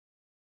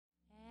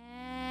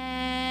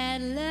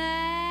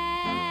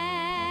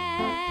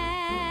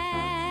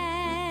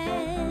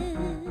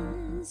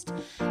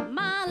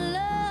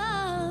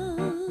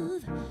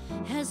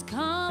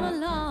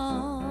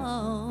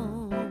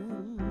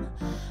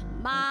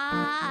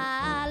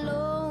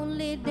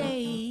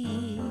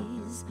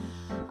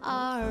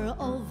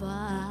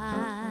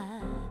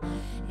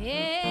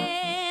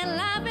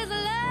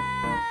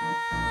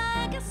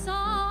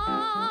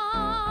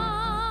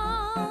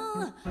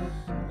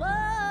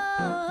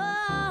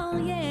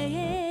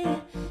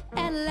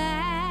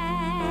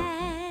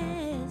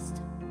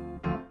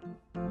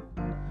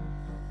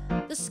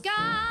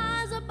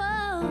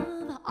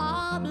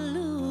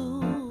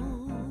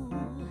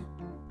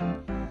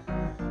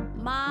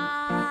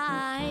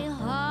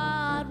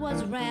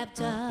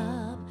wrapped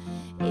up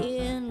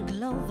in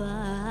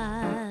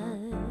clover.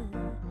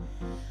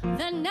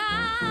 The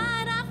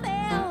night I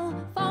fell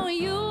for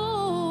you,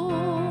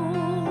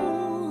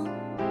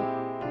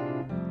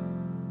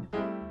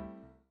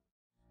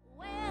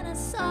 when I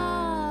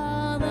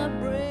saw the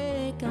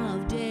break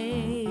of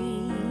day,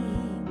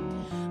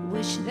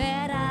 wish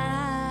that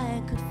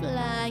I could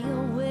fly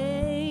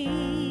away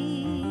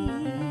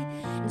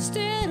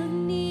instead of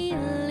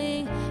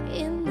kneeling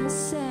in the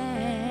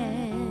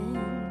sand,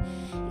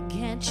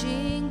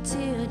 catching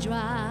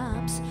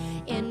teardrops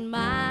in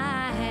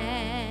my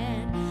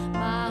hand.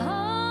 My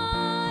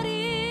heart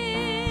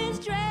is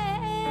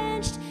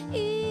drenched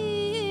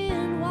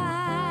in wine,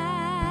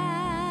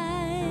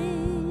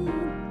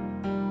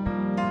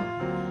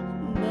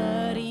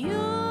 but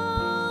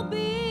you'll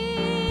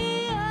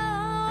be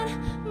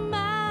on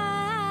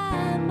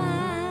my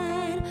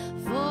mind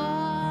forever.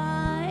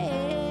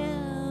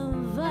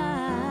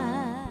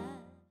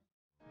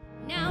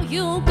 Now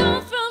you'll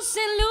go through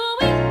St.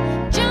 Louis,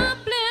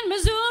 Joplin,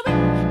 Missouri,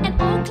 and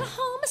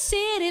Oklahoma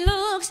City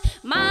looks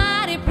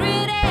mighty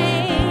pretty.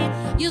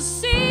 You'll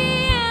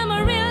see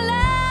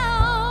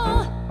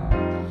Amarillo,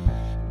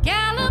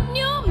 Gallup,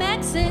 New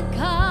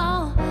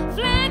Mexico,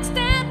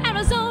 Flagstaff,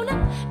 Arizona.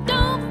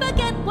 Don't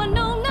forget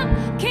Winona,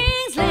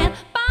 Kingsland,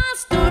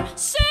 Boston,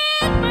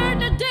 St.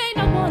 Bernardine.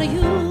 Now what do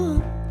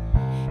you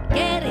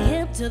get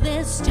hip to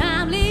this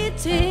timely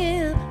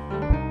tip?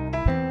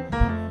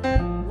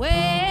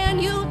 When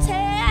you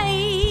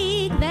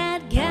take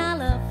that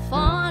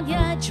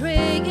California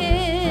train,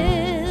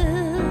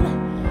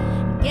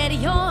 get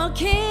your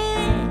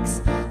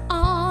kicks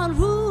on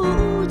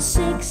Route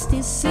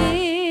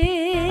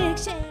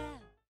 66. Yeah.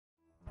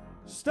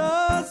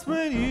 Stars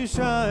when you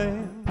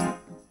shine,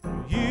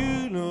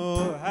 you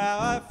know how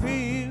I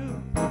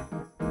feel.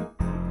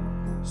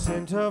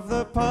 Scent of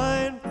the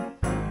pine,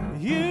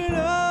 you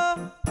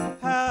know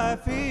how I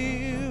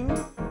feel.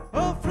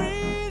 Oh,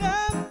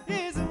 freedom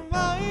is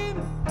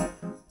mine,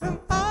 and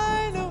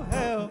I know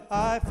how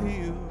I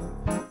feel.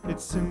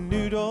 It's a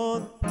new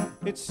dawn,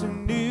 it's a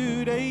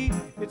new day,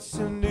 it's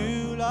a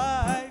new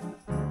life.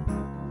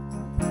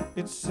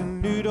 It's a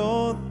new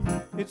dawn,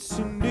 it's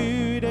a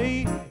new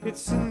day,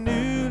 it's a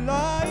new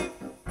life.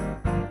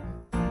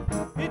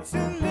 It's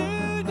a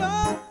new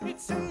dawn,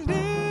 it's a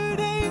new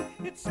day,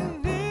 it's a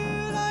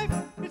new life.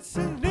 It's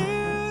a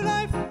new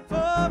life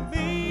for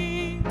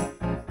me,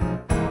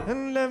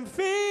 and I'm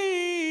feeling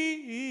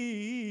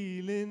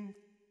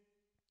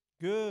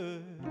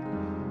good.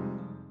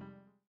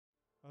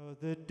 Oh,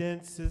 the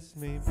dancers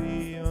may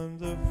be on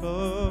the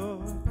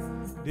floor,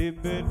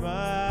 deep in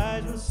my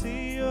eyes will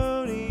see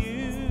only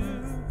you.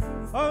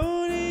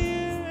 Only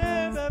you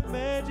have that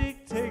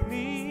magic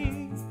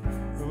technique.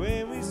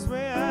 When we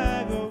sway,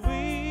 I go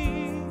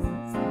weak.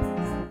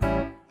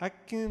 I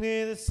can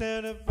hear the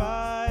sound of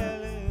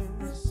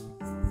violins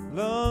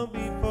long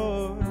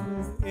before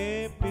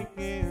it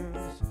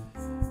begins.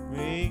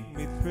 Make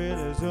me thrill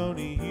as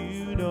only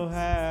you know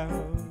how.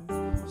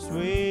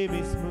 Sway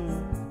me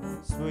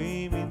smooth,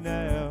 sway me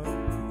now.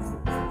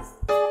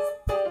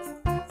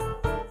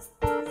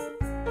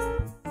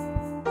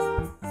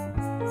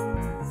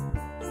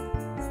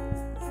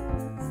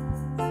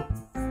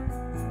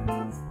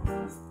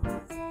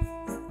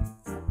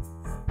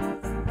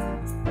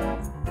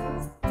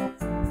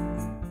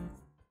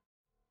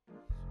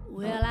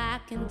 Well, I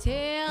can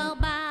tell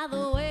by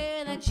the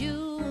way that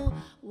you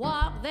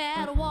walk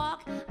that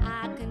walk.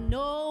 I can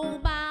know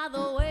by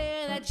the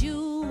way that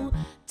you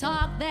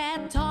talk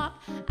that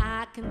talk.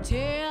 I can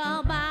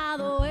tell by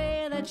the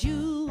way that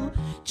you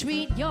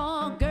treat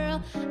your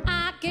girl.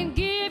 I can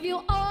give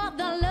you all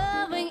the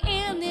loving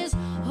in this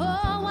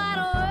whole wide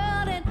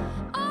world, and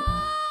all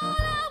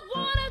I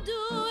wanna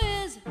do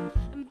is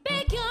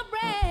bake your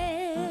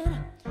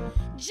bread,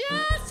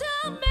 just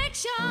to make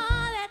sure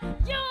that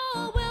you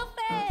will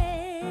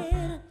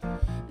fed.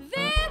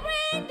 There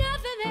ain't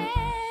nothing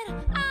that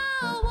I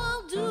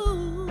won't do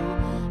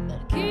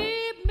but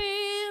keep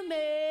me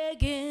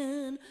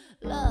making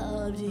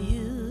love to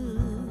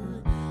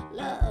you,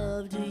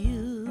 love to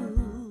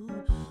you,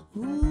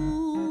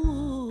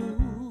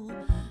 ooh,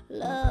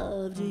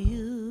 love to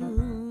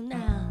you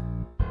now.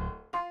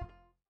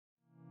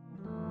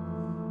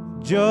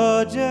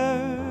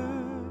 Georgia,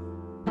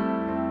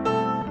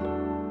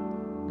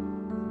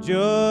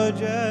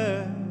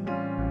 Georgia,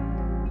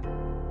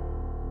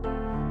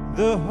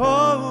 the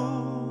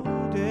whole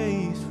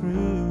day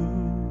through.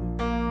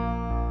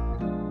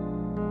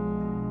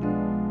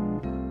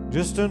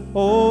 Just an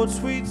old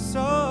sweet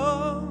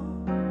song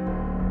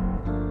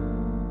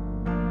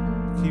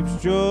keeps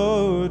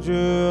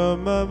Georgia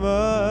on my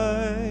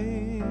mind.